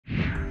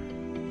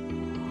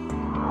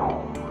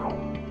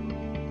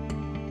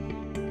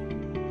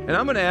And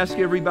I'm going to ask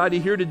everybody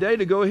here today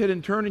to go ahead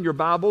and turn in your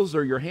Bibles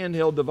or your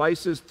handheld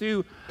devices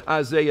to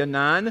Isaiah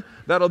 9.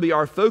 That'll be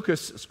our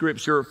focus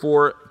scripture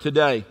for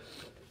today.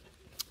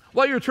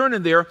 While you're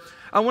turning there,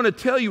 I want to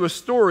tell you a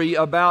story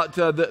about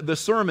the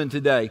sermon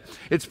today.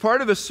 It's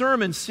part of a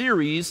sermon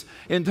series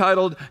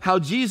entitled How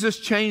Jesus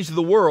Changed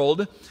the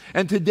World.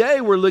 And today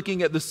we're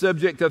looking at the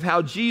subject of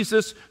how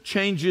Jesus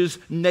changes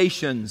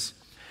nations.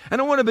 And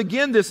I want to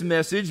begin this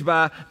message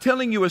by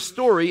telling you a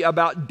story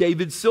about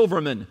David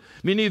Silverman.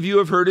 Many of you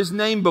have heard his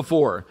name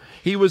before.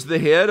 He was the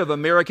head of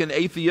American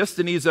Atheists,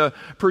 and he's a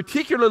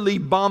particularly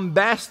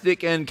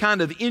bombastic and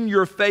kind of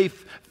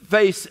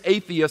in-your-face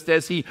atheist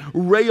as he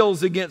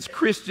rails against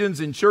Christians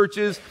and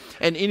churches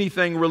and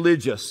anything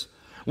religious.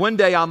 One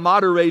day I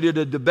moderated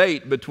a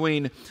debate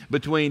between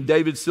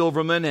David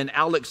Silverman and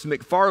Alex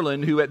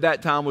McFarland, who at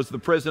that time was the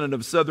president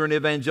of Southern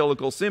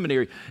Evangelical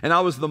Seminary, and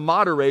I was the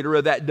moderator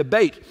of that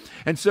debate.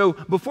 And so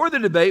before the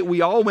debate,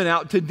 we all went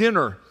out to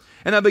dinner.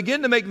 And I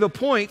began to make the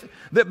point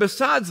that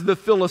besides the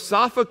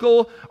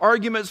philosophical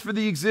arguments for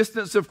the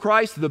existence of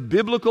Christ, the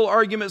biblical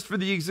arguments for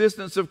the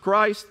existence of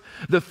Christ,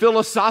 the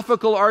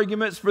philosophical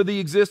arguments for the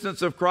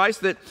existence of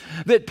Christ,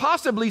 that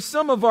possibly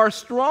some of our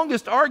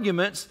strongest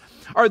arguments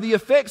are the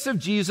effects of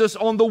Jesus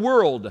on the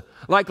world.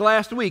 Like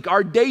last week,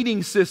 our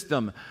dating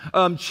system,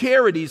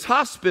 charities,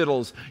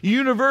 hospitals,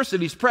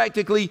 universities,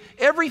 practically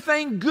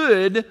everything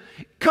good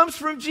comes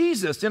from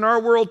Jesus in our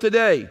world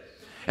today.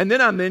 And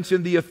then I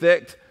mentioned the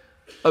effect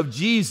of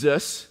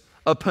Jesus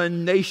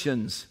upon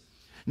nations.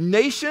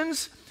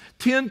 Nations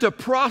tend to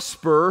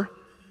prosper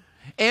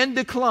and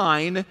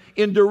decline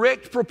in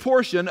direct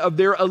proportion of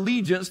their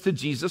allegiance to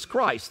Jesus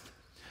Christ.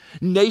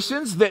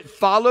 Nations that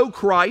follow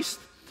Christ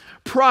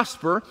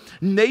prosper.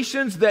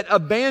 Nations that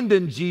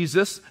abandon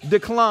Jesus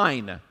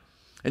decline.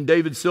 And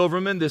David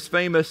Silverman, this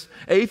famous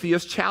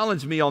atheist,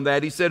 challenged me on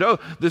that. He said,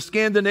 the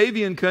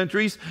Scandinavian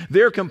countries,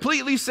 they're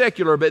completely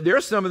secular, but they're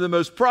some of the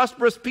most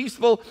prosperous,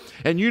 peaceful,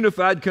 and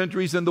unified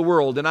countries in the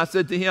world. And I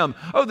said to him,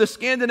 the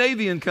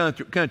Scandinavian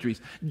countries,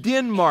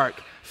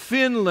 Denmark,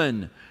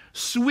 Finland,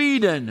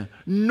 Sweden,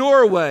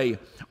 Norway,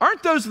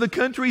 aren't those the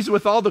countries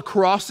with all the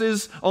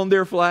crosses on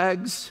their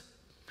flags?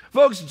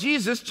 Folks,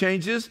 Jesus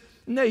changes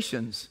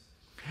nations.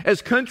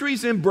 As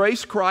countries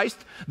embrace Christ,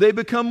 they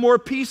become more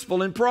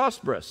peaceful and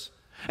prosperous.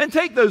 And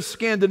take those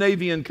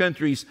Scandinavian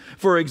countries,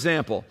 for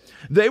example.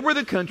 They were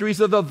the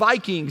countries of the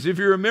Vikings, if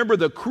you remember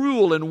the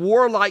cruel and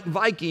warlike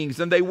Vikings,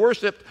 and they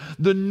worshiped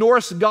the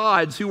Norse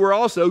gods who were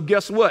also,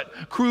 guess what,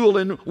 cruel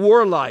and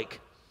warlike.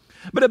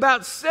 But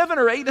about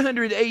 700 or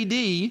 800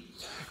 AD,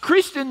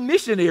 Christian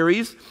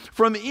missionaries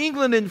from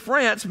England and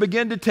France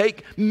began to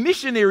take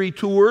missionary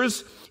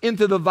tours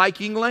into the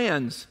Viking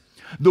lands.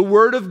 The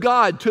Word of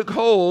God took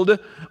hold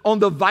on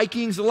the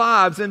Vikings'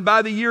 lives, and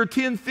by the year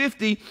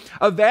 1050,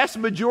 a vast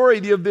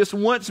majority of this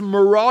once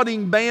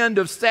marauding band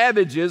of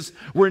savages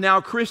were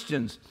now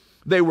Christians.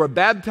 They were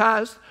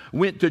baptized,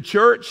 went to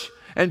church,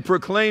 and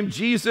proclaimed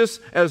Jesus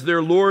as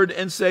their Lord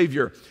and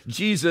Savior.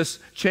 Jesus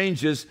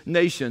changes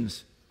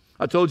nations.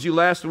 I told you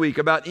last week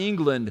about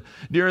England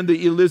during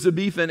the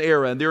Elizabethan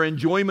era and their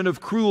enjoyment of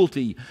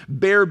cruelty,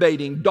 bear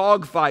baiting,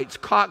 dog fights,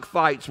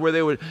 cockfights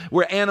where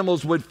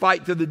animals would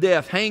fight to the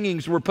death.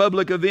 Hangings were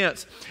public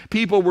events.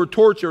 People were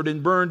tortured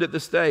and burned at the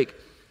stake.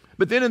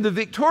 But then in the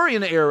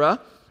Victorian era,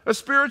 a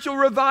spiritual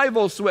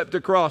revival swept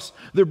across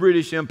the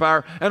British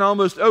Empire, and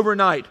almost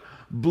overnight,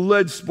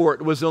 blood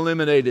sport was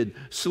eliminated.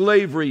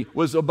 Slavery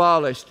was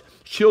abolished.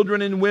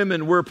 Children and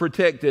women were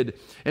protected,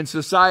 and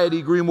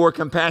society grew more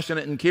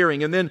compassionate and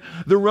caring. And then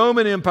the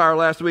Roman Empire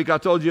last week I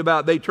told you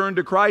about, they turned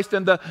to Christ,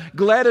 and the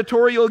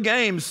gladiatorial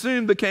games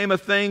soon became a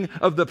thing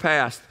of the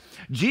past.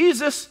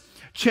 Jesus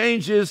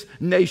changes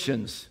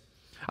nations.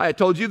 I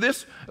told you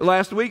this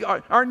last week.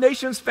 Our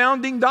nation's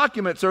founding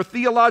documents are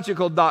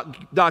theological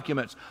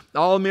documents.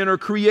 All men are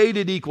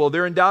created equal.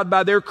 They're endowed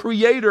by their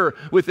Creator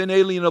with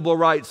inalienable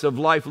rights of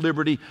life,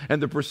 liberty,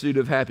 and the pursuit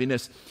of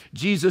happiness.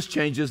 Jesus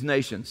changes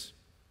nations.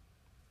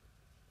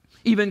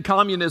 Even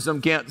communism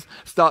can't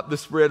stop the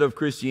spread of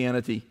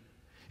Christianity.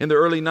 In the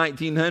early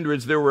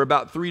 1900s, there were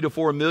about 3 to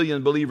 4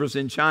 million believers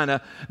in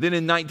China. Then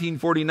in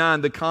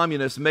 1949, the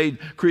communists made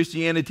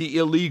Christianity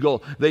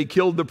illegal. They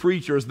killed the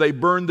preachers. They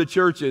burned the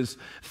churches,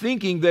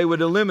 thinking they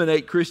would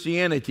eliminate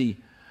Christianity.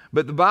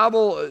 But the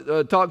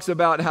Bible talks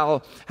about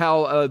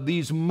how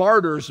these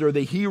martyrs are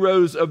the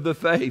heroes of the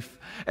faith.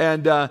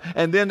 And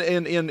then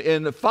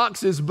in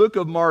Fox's Book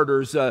of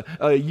Martyrs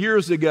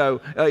years ago,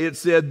 it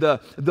said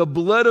the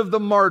blood of the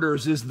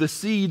martyrs is the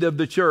seed of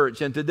the church.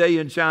 And today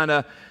in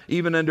China,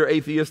 even under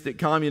atheistic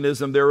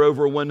communism, there are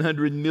over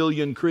 100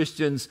 million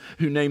Christians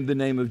who name the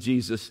name of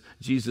Jesus.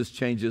 Jesus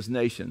changes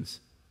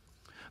nations.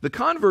 The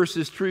converse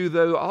is true,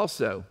 though,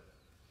 also.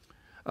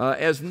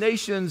 As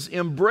nations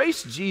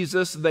embrace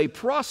Jesus, they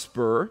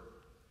prosper.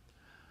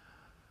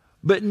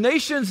 But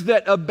nations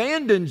that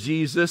abandon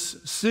Jesus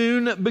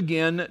soon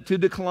begin to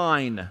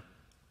decline.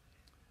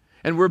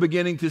 And we're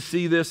beginning to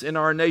see this in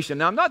our nation.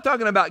 Now, I'm not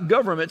talking about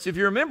governments. If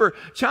you remember,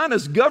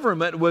 China's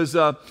government was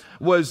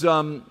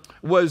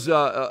was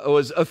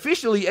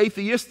officially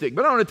atheistic.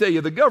 But I want to tell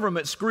you, the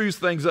government screws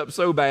things up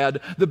so bad.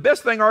 The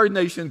best thing our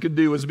nation could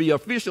do is be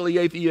officially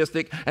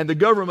atheistic, and the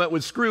government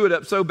would screw it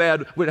up so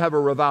bad we'd have a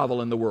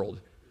revival in the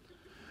world.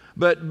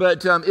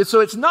 So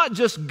it's not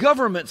just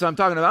governments I'm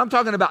talking about. I'm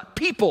talking about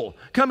people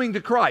coming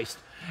to Christ.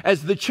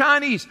 As the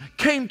Chinese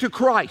came to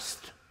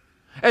Christ,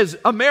 as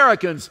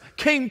Americans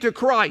came to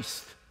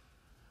Christ,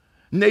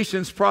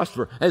 nations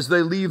prosper. As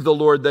they leave the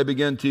Lord, they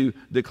begin to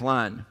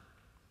decline.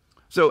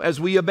 So as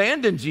we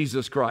abandon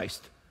Jesus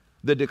Christ,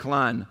 the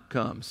decline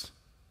comes.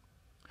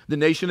 The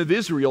nation of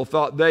Israel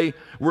thought they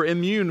were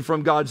immune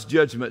from God's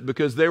judgment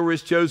because they were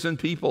his chosen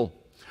people.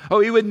 Oh,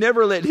 he would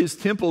never let his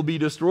temple be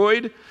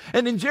destroyed.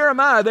 And in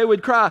Jeremiah, they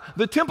would cry,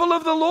 the temple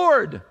of the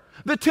Lord,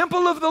 the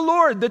temple of the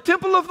Lord, the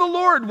temple of the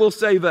Lord will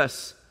save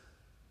us.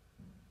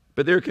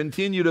 But their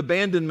continued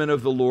abandonment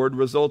of the Lord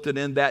resulted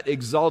in that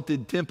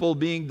exalted temple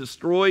being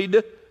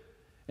destroyed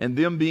and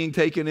them being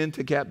taken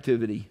into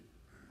captivity.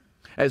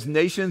 As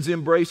nations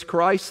embrace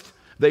Christ,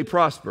 they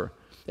prosper.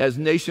 As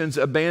nations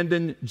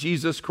abandon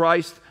Jesus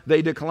Christ,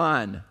 they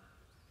decline.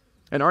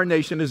 And our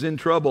nation is in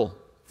trouble.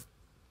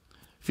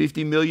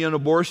 50 million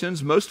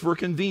abortions, most for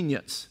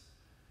convenience.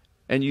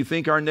 And you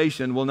think our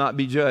nation will not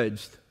be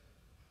judged.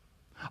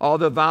 All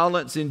the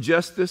violence,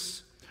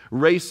 injustice,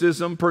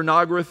 racism,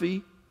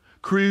 pornography,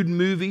 crude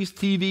movies,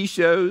 TV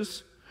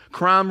shows,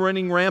 crime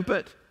running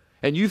rampant,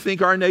 and you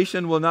think our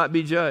nation will not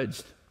be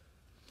judged.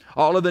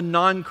 All of the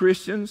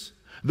non-Christians,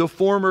 the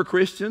former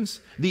Christians,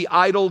 the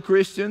idle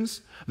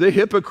Christians, the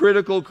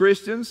hypocritical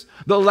Christians,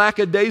 the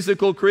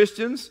lackadaisical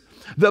Christians,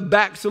 the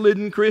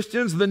backslidden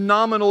Christians, the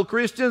nominal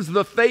Christians,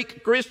 the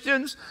fake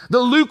Christians, the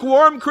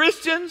lukewarm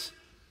Christians.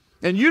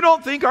 And you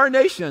don't think our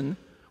nation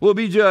will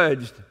be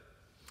judged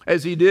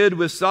as he did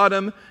with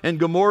Sodom and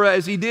Gomorrah,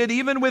 as he did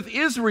even with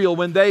Israel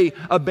when they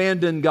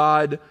abandoned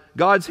God.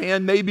 God's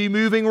hand may be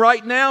moving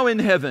right now in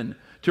heaven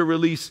to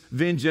release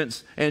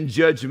vengeance and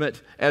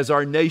judgment as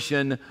our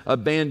nation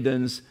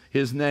abandons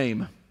his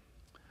name.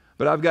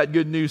 But I've got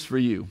good news for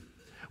you.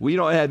 We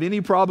don't have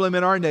any problem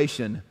in our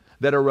nation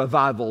that a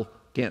revival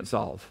can't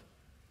solve.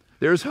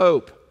 There's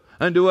hope.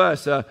 Unto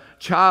us a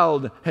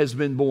child has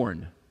been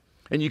born.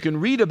 And you can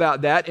read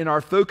about that in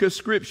our focus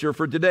scripture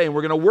for today. And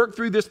we're going to work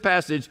through this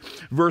passage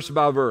verse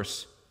by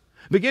verse.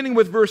 Beginning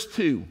with verse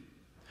 2,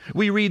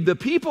 we read, the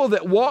people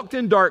that walked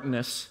in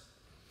darkness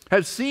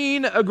have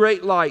seen a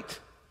great light.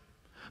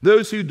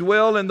 Those who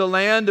dwell in the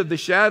land of the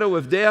shadow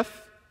of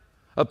death,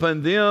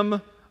 upon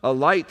them a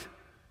light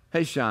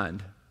has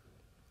shined.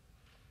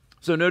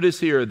 So notice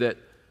here that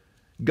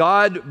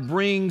God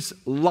brings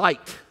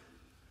light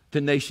to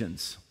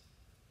nations.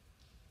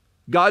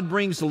 God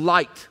brings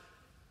light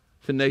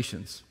to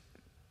nations.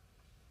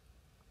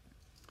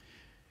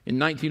 In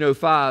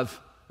 1905,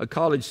 a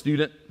college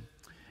student,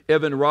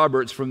 Evan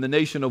Roberts from the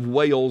nation of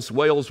Wales,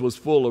 Wales was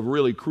full of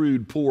really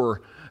crude,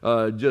 poor,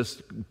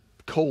 just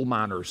coal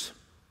miners.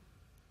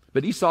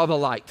 But he saw the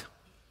light.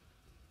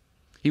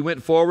 He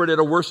went forward at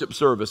a worship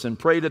service and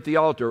prayed at the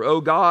altar,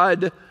 "Oh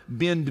God,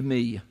 bend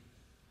me."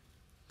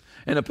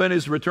 And upon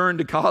his return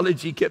to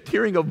college, he kept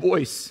hearing a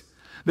voice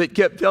that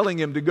kept telling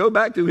him to go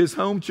back to his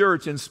home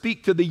church and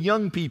speak to the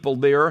young people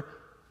there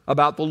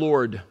about the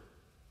Lord.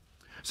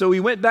 So he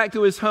went back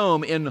to his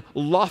home in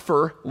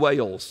Laufer,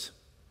 Wales,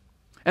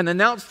 and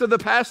announced to the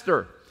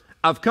pastor,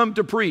 "I've come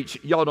to preach."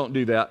 Y'all don't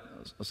do that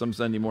some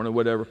Sunday morning,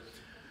 whatever.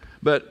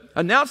 But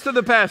announced to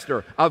the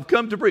pastor, "I've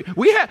come to preach."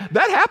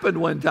 That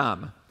happened one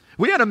time.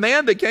 We had a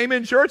man that came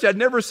in church. I'd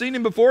never seen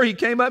him before. He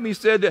came up and he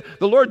said,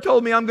 "The Lord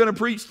told me I'm going to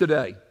preach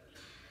today."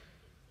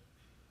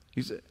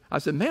 I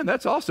said, "Man,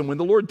 that's awesome. When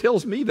the Lord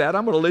tells me that,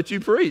 I'm going to let you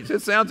preach.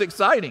 It sounds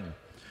exciting."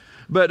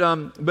 But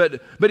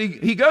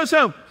he goes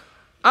home.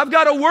 "I've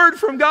got a word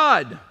from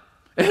God,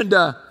 and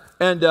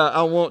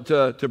I want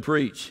to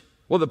preach."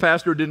 Well, the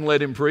pastor didn't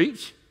let him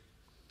preach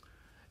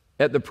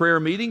at the prayer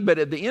meeting, but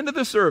at the end of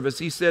the service,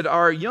 he said,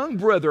 "Our young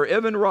brother,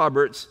 Evan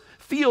Roberts,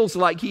 feels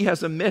like he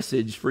has a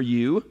message for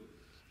you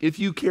if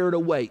you care to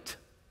wait."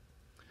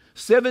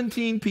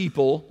 17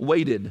 people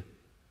waited,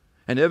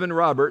 and Evan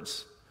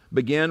Roberts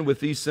began with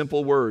these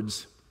simple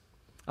words,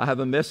 "I have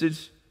a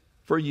message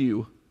for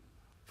you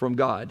from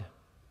God.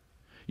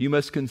 You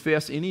must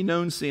confess any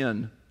known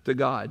sin to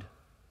God,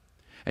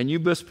 and you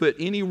must put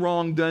any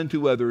wrong done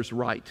to others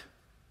right.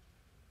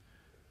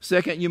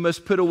 Second, you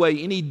must put away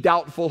any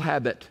doubtful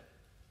habit.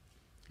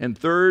 And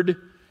third,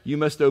 you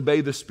must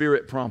obey the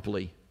Spirit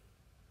promptly.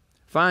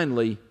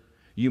 Finally,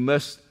 you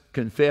must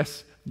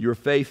confess your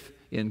faith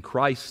in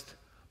Christ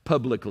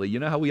publicly." You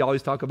know how we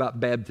always talk about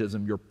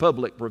baptism, your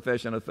public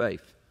profession of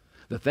faith.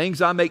 The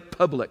things I make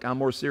public, I'm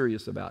more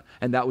serious about.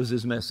 And that was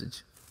his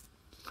message.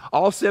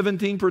 All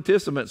 17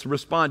 participants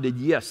responded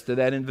yes to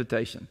that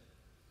invitation,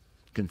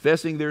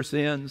 confessing their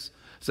sins,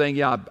 saying,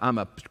 "Yeah, I'm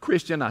a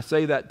Christian. I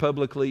say that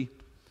publicly."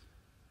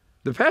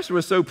 The pastor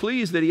was so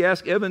pleased that he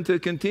asked Evan to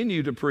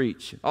continue to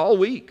preach all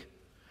week.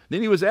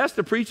 Then he was asked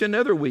to preach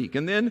another week,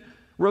 and then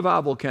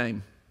revival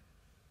came.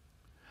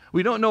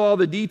 We don't know all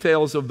the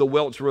details of the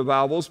Welsh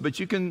revivals, but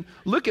you can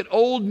look at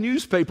old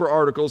newspaper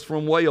articles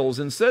from Wales,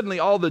 and suddenly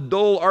all the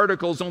dull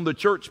articles on the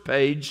church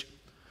page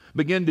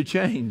begin to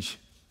change.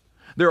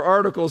 There are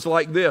articles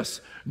like this: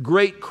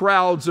 great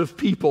crowds of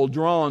people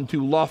drawn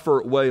to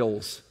Lawford,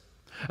 Wales.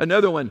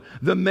 Another one: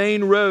 the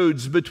main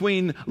roads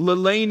between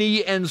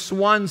Llaney and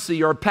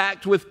Swansea are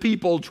packed with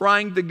people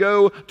trying to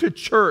go to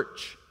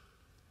church.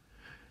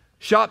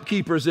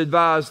 Shopkeepers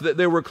advised that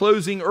they were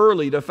closing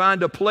early to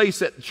find a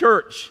place at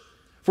church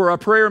for a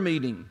prayer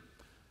meeting.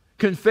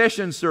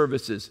 Confession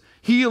services,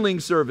 healing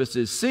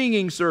services,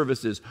 singing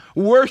services,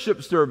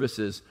 worship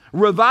services,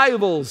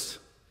 revivals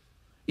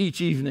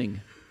each evening.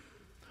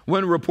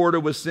 One reporter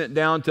was sent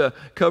down to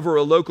cover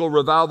a local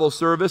revival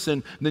service,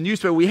 and the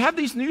newspaper, we have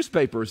these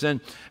newspapers, and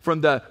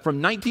from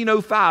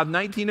 1905,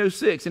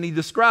 1906, and he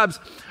describes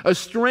a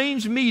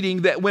strange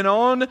meeting that went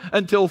on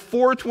until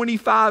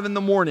 4:25 in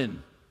the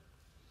morning.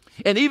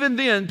 And even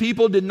then,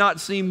 people did not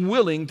seem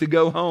willing to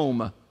go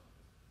home.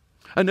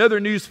 Another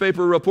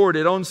newspaper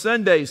reported, on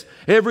Sundays,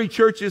 every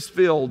church is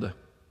filled.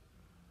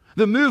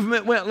 The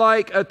movement went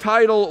like a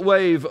tidal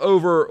wave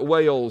over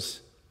Wales.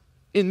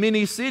 In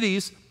many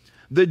cities,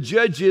 the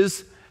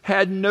judges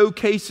had no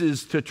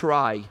cases to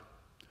try.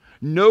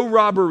 No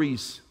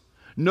robberies,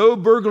 no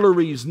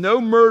burglaries, no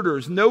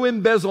murders, no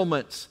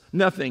embezzlements,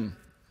 nothing.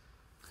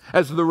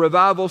 As the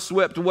revival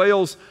swept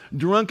Wales,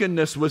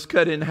 drunkenness was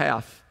cut in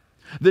half.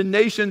 The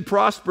nation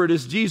prospered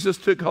as Jesus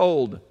took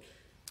hold.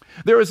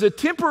 There was a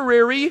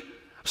temporary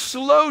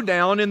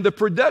slowdown in the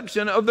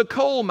production of the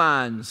coal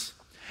mines.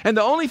 And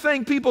the only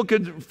thing people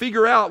could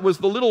figure out was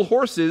the little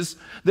horses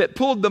that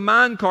pulled the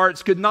mine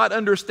carts could not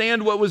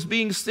understand what was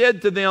being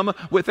said to them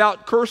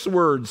without curse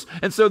words.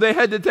 And so they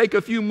had to take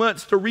a few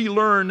months to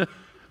relearn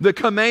the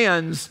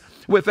commands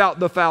without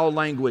the foul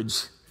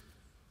language.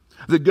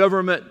 The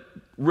government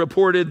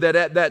reported that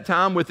at that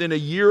time, within a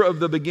year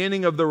of the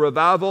beginning of the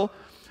revival,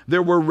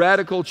 there were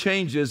radical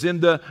changes in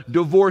the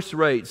divorce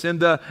rates, in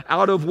the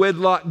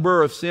out-of-wedlock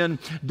births, in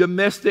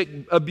domestic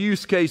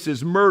abuse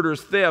cases,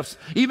 murders, thefts,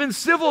 even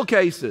civil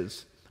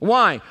cases.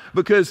 Why?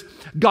 Because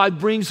God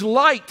brings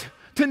light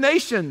to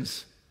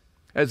nations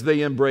as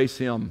they embrace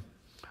Him.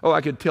 Oh,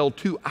 I could tell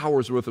 2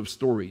 hours worth of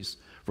stories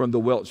from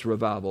the Welsh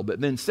revival. But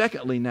then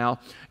secondly now,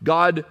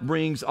 God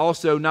brings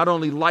also not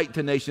only light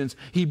to nations,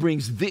 He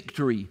brings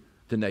victory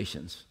to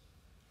nations.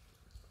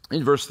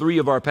 In verse 3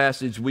 of our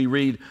passage we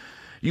read,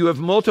 "You have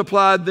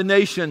multiplied the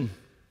nation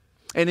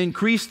and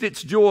increased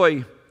its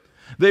joy.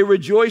 They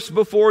rejoice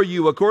before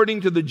you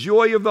according to the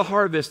joy of the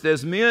harvest,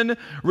 as men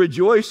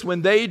rejoice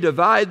when they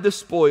divide the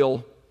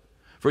spoil.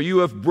 For you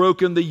have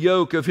broken the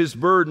yoke of his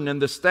burden and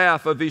the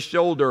staff of his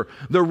shoulder,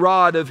 the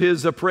rod of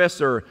his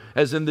oppressor,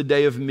 as in the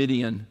day of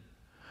Midian.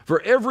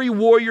 For every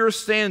warrior's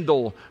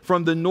sandal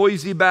from the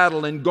noisy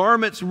battle and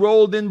garments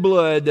rolled in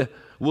blood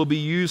will be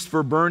used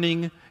for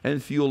burning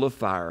and fuel of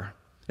fire."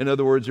 In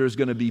other words, there's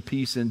going to be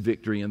peace and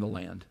victory in the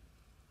land.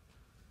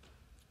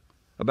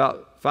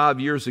 About 5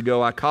 years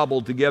ago, I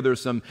cobbled together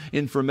some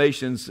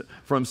information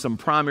from some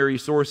primary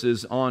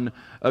sources on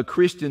a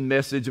Christian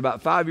message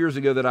about 5 years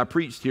ago that I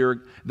preached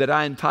here that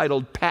I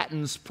entitled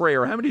Patton's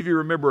Prayer. How many of you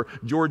remember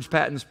George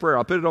Patton's Prayer?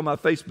 I put it on my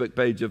Facebook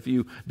page a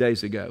few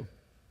days ago.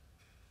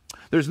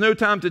 There's no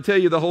time to tell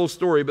you the whole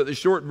story, but the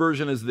short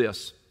version is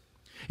this.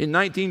 In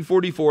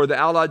 1944, the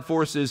Allied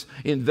forces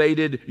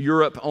invaded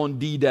Europe on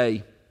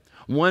D-Day.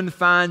 One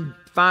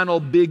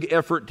final big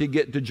effort to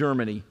get to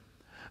Germany.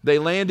 They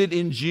landed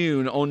in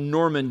June on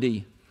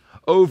Normandy.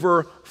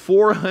 Over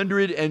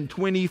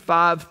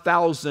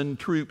 425,000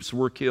 troops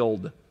were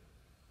killed.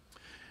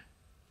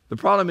 The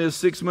problem is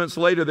 6 months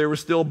later they were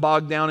still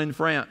bogged down in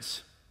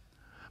France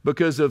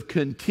because of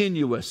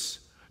continuous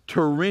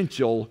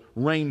torrential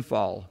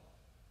rainfall.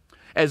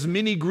 As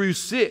many grew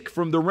sick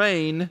from the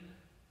rain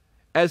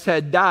as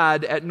had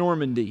died at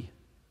Normandy.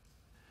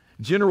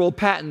 General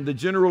Patton, the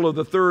general of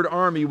the Third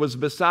Army, was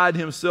beside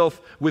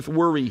himself with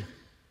worry.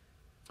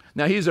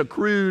 Now, he's a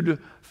crude,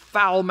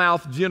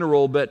 foul-mouthed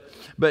general, but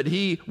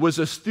he was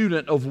a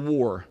student of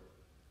war.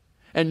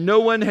 And no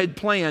one had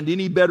planned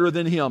any better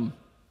than him.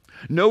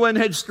 No one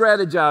had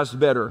strategized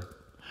better.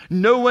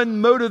 No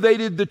one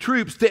motivated the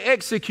troops to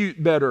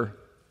execute better.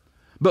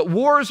 But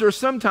wars are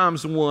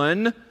sometimes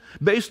won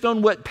based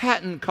on what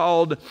Patton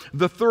called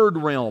the third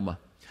realm.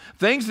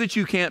 Things that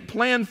you can't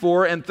plan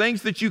for and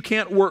things that you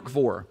can't work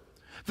for.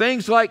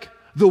 Things like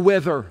the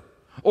weather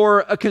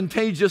or a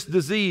contagious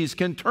disease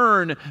can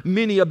turn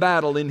many a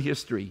battle in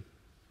history.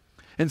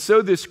 And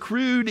so this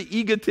crude,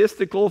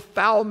 egotistical,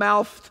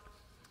 foul-mouthed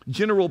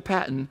General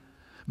Patton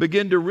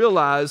began to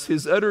realize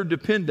his utter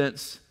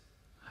dependence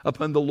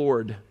upon the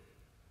Lord.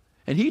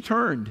 And he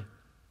turned.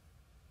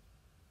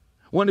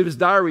 One of his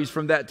diaries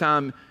from that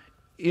time,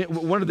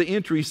 one of the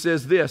entries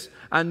says this: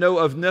 "I know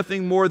of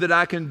nothing more that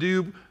I can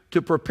do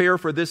to prepare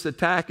for this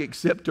attack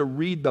except to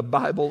read the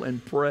Bible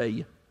and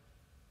pray."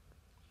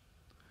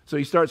 So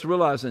he starts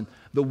realizing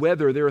the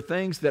weather, there are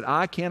things that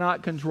I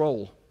cannot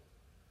control.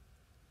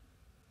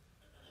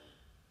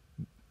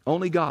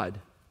 Only God.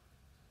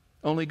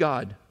 Only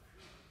God.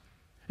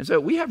 And so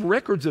we have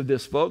records of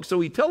this, folks. So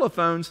he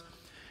telephones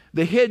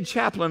the head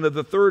chaplain of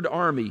the Third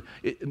Army,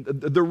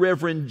 the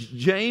Reverend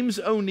James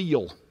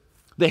O'Neill,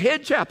 the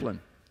head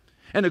chaplain.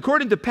 And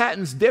according to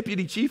Patton's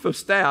deputy chief of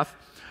staff,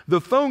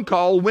 the phone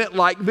call went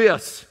like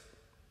this.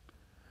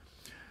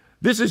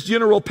 This is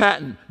General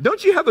Patton.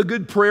 Don't you have a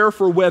good prayer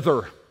for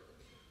weather?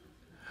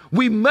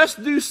 We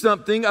must do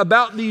something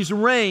about these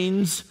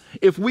rains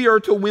if we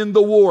are to win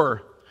the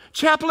war.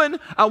 Chaplain,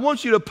 I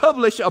want you to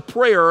publish a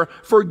prayer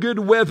for good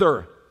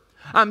weather.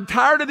 I'm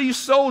tired of these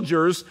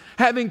soldiers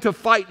having to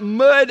fight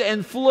mud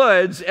and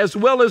floods as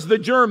well as the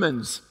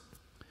Germans.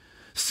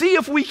 See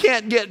if we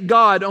can't get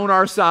God on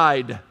our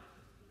side.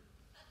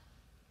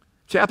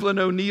 Chaplain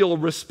O'Neill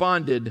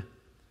responded,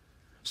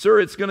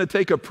 Sir, it's going to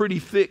take a pretty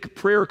thick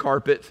prayer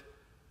carpet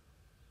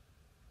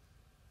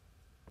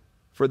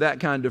for that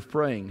kind of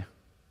praying.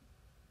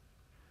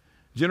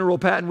 General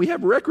Patton, we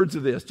have records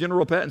of this.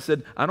 General Patton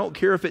said, I don't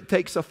care if it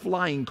takes a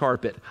flying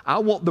carpet. I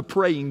want the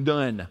praying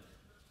done.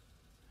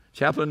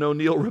 Chaplain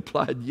O'Neill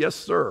replied, yes,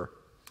 sir.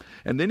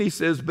 And then he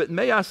says, but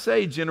may I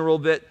say, General,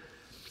 that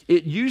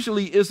it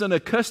usually isn't a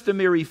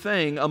customary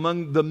thing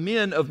among the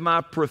men of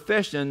my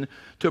profession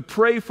to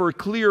pray for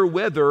clear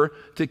weather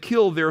to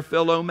kill their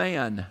fellow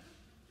man.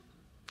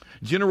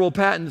 General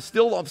Patton,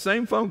 still on the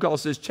same phone call,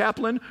 says,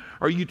 Chaplain,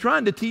 are you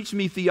trying to teach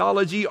me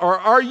theology, or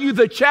are you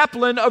the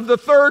chaplain of the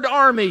Third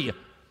Army?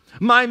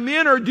 My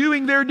men are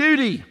doing their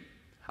duty.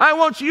 I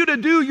want you to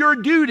do your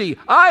duty.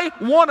 I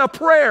want a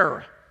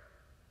prayer.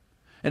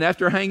 And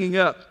after hanging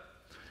up,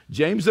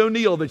 James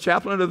O'Neill, the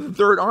chaplain of the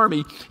Third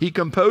Army, he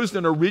composed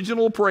an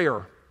original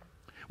prayer,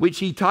 which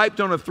he typed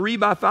on a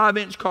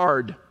 3x5-inch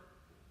card.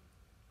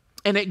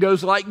 And it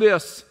goes like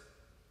this.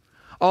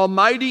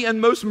 Almighty and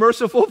most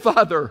merciful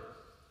Father,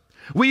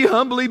 we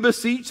humbly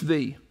beseech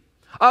thee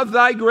of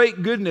thy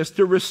great goodness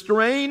to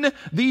restrain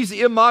these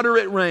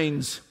immoderate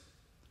rains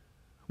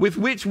with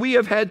which we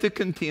have had to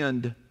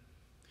contend.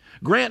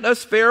 Grant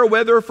us fair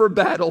weather for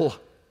battle.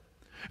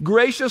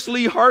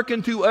 Graciously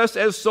hearken to us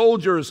as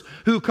soldiers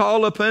who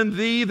call upon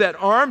thee, that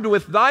armed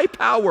with thy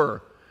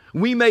power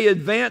we may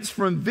advance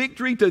from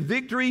victory to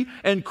victory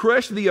and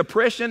crush the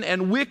oppression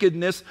and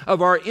wickedness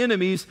of our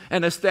enemies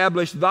and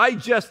establish thy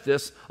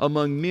justice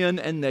among men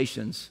and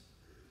nations.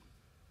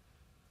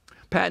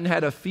 Patton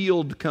had a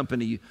field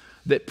company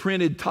that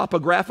printed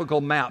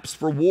topographical maps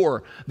for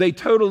war. They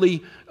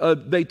totally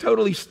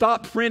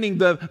stopped printing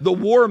the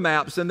war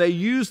maps, and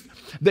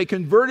they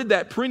converted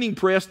that printing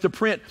press to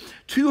print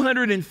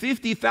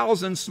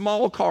 250,000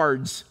 small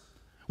cards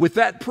with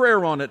that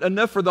prayer on it,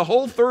 enough for the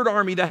whole Third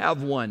Army to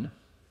have one.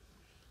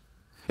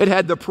 It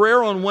had the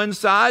prayer on one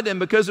side, and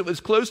because it was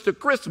close to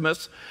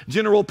Christmas,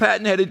 General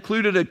Patton had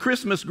included a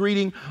Christmas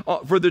greeting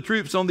for the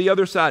troops on the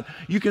other side.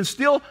 You can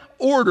still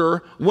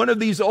order one of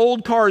these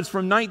old cards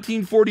from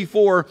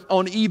 1944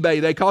 on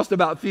eBay. They cost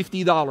about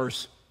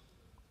 $50.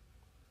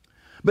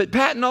 But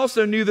Patton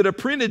also knew that a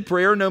printed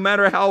prayer, no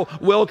matter how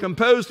well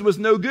composed, was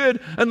no good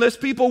unless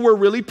people were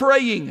really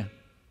praying.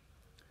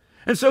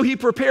 And so he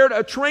prepared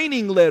a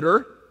training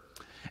letter.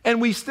 And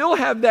we still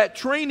have that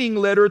training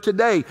letter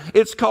today.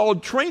 It's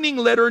called Training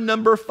Letter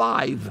Number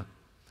 5.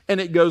 And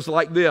it goes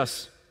like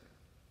this.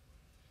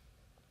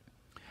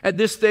 At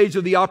this stage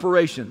of the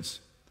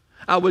operations,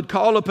 I would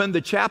call upon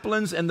the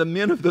chaplains and the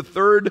men of the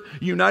 3rd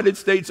United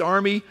States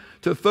Army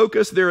to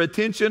focus their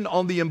attention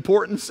on the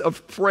importance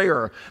of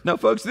prayer. Now,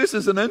 folks, this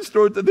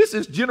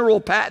is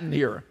General Patton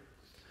here.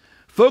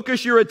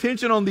 Focus your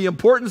attention on the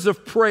importance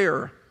of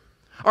prayer.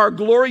 Our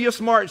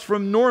glorious march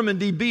from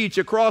Normandy Beach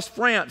across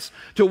France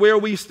to where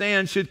we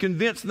stand should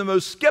convince the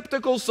most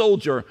skeptical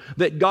soldier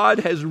that God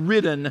has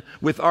ridden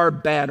with our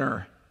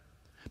banner.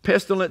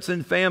 Pestilence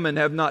and famine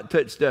have not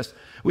touched us.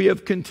 We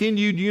have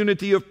continued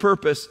unity of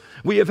purpose.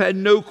 We have had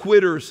no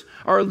quitters.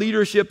 Our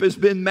leadership has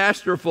been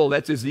masterful.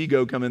 That's his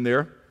ego coming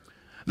there.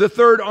 The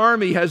Third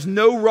Army has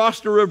no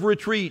roster of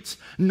retreats,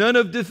 none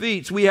of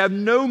defeats. We have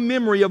no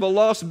memory of a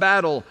lost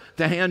battle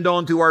to hand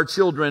on to our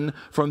children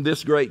from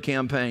this great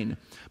campaign.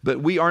 But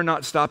we are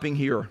not stopping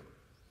here.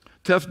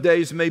 Tough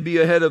days may be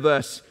ahead of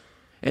us,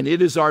 and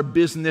it is our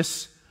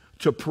business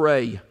to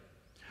pray.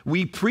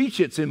 We preach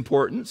its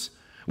importance.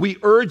 We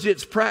urge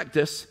its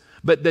practice,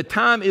 but the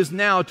time is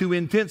now to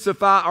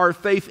intensify our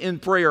faith in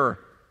prayer.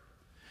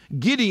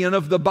 Gideon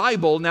of the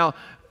Bible, now,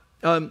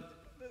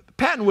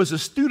 Patton was a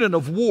student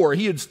of war.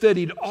 He had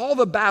studied all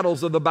the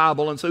battles of the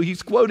Bible, and so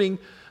he's quoting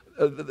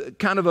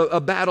kind of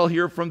a battle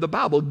here from the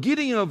Bible.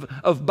 Gideon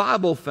of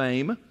Bible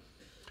fame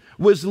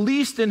was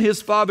least in his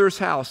father's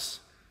house.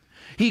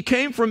 He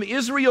came from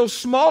Israel's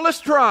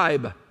smallest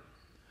tribe,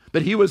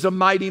 but he was a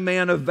mighty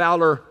man of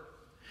valor.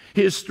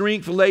 His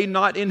strength lay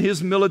not in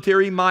his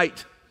military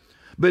might,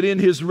 but in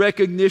his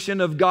recognition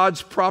of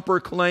God's proper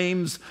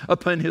claims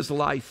upon his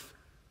life.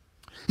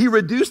 He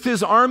reduced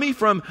his army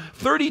from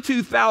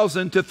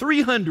 32,000 to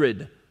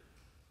 300,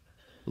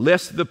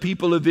 lest the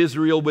people of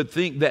Israel would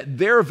think that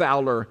their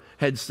valor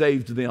had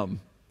saved them.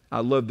 I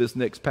love this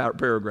next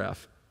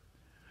paragraph.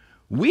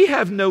 We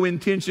have no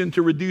intention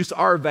to reduce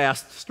our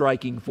vast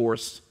striking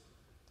force,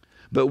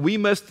 but we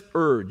must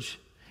urge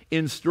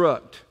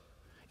instruct,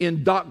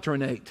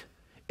 indoctrinate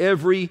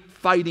every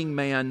fighting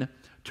man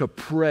to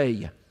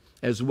pray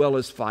as well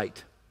as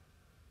fight.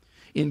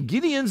 In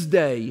Gideon's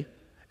day,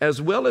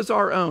 as well as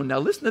our own, now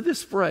listen to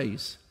this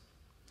phrase,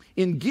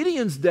 in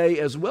Gideon's day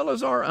as well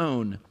as our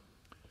own,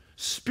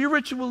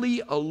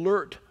 spiritually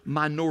alert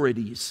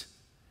minorities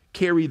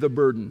carry the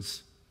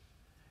burdens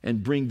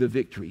and bring the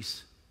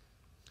victories.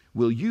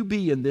 Will you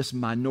be in this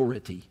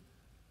minority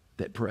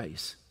that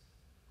prays?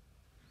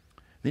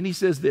 Then he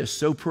says this,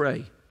 so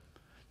pray,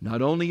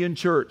 not only in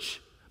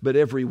church, but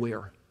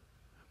everywhere.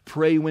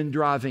 Pray when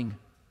driving.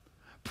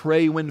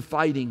 Pray when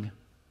fighting.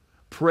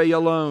 Pray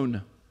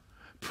alone.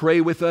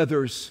 Pray with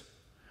others.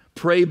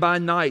 Pray by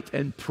night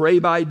and pray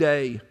by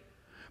day.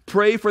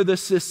 Pray for the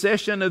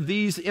cessation of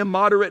these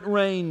immoderate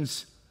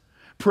rains.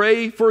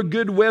 Pray for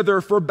good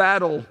weather for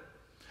battle.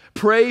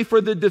 Pray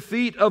for the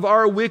defeat of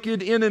our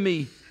wicked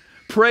enemy.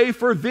 Pray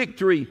for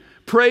victory.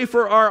 Pray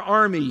for our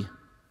army.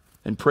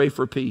 And pray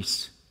for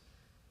peace.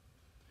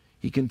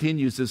 He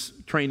continues this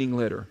training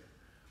letter.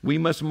 We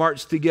must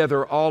march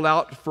together all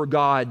out for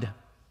God.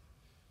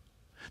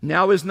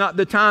 Now is not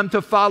the time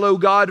to follow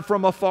God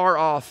from afar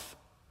off.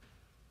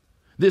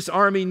 This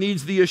army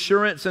needs the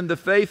assurance and the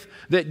faith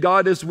that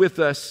God is with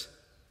us.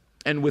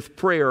 And with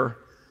prayer,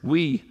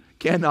 we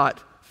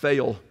cannot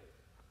fail.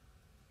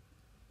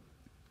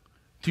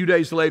 2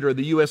 days later,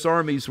 the U.S.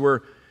 armies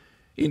were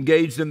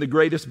engaged in the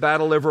greatest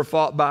battle ever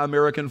fought by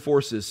American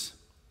forces.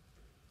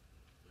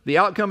 The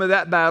outcome of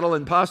that battle,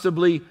 and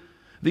possibly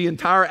the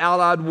entire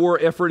Allied war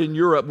effort in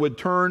Europe, would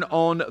turn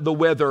on the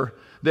weather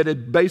that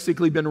had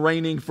basically been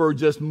raining for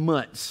just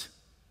months.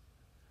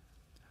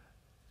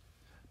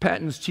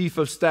 Patton's chief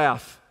of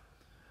staff,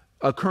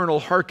 Colonel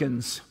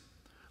Harkins,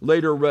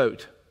 later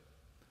wrote,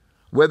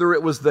 whether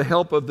it was the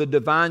help of the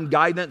divine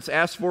guidance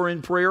asked for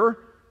in prayer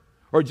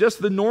or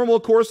just the normal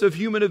course of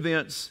human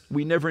events,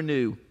 we never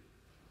knew.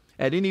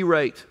 At any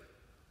rate,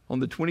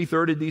 on the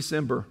 23rd of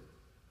December,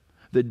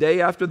 the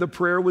day after the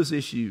prayer was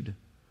issued,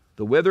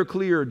 the weather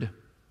cleared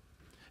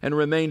and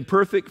remained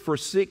perfect for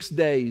 6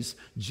 days,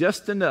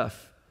 just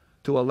enough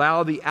to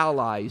allow the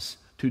Allies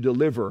to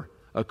deliver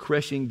a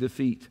crushing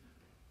defeat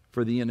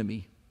for the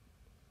enemy.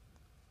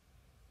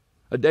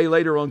 A day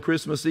later, on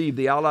Christmas Eve,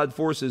 the Allied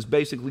forces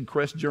basically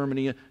crushed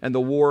Germany and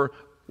the war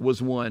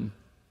was won.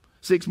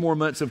 6 more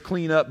months of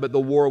cleanup, but the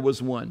war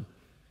was won.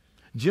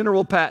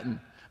 General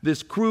Patton,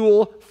 this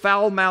cruel,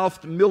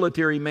 foul-mouthed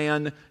military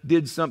man,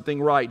 did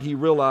something right. He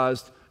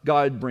realized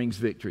God brings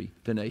victory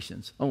to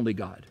nations, only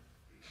God.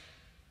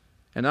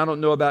 And I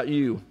don't know about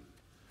you,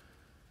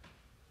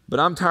 but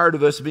I'm tired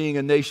of us being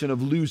a nation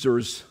of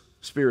losers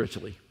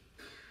spiritually.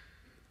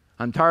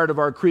 I'm tired of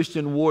our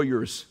Christian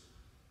warriors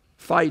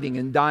fighting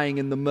and dying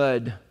in the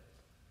mud.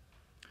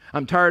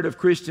 I'm tired of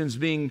Christians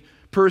being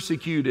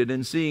persecuted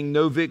and seeing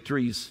no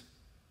victories.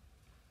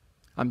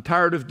 I'm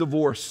tired of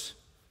divorce.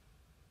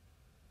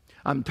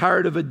 I'm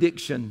tired of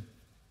addiction.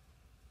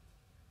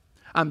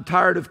 I'm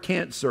tired of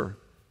cancer.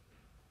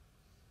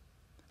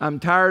 I'm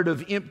tired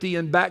of empty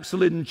and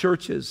backslidden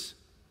churches.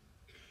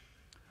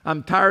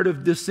 I'm tired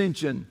of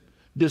dissension,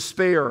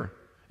 despair,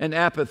 and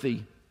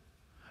apathy,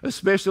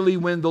 especially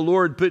when the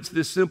Lord puts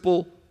this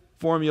simple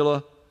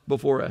formula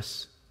before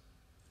us.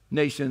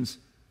 Nations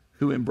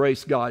who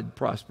embrace God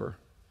prosper.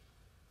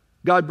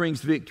 God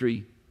brings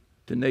victory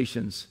to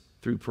nations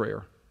through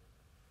prayer.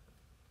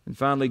 And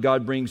finally,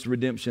 God brings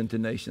redemption to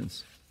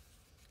nations.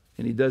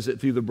 And He does it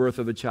through the birth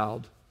of a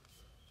child.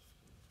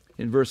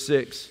 In verse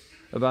 6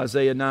 of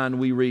Isaiah 9,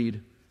 we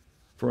read,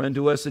 for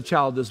unto us a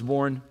child is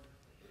born,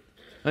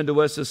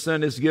 unto us a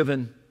son is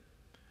given,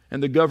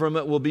 and the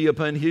government will be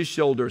upon His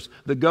shoulders.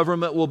 The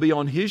government will be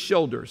on His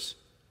shoulders,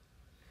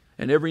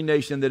 and every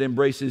nation that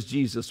embraces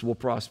Jesus will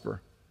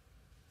prosper.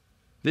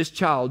 This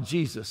child,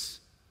 Jesus,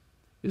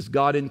 is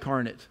God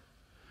incarnate.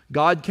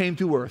 God came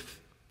to earth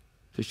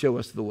to show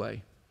us the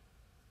way.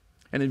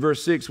 And in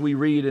verse 6 we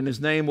read, and His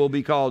name will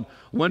be called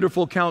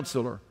Wonderful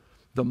Counselor,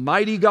 the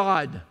Mighty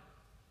God,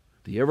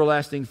 the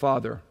Everlasting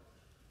Father,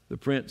 the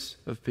Prince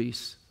of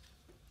Peace.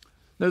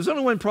 Now, there's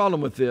only one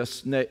problem with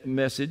this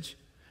message.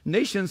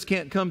 Nations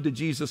can't come to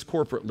Jesus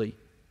corporately.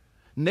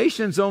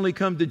 Nations only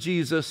come to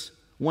Jesus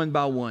one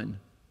by one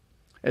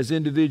as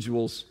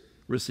individuals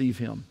receive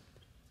Him.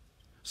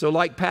 So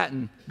like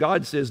Patton,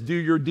 God says, do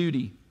your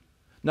duty,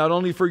 not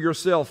only for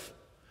yourself,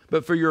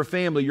 but for your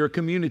family, your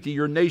community,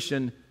 your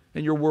nation,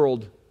 and your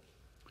world.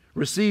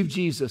 Receive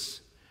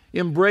Jesus,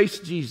 embrace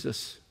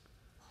Jesus,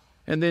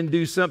 and then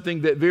do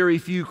something that very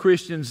few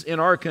Christians in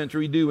our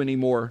country do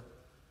anymore.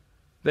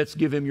 That's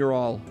give Him your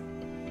all.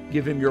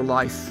 Give Him your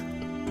life.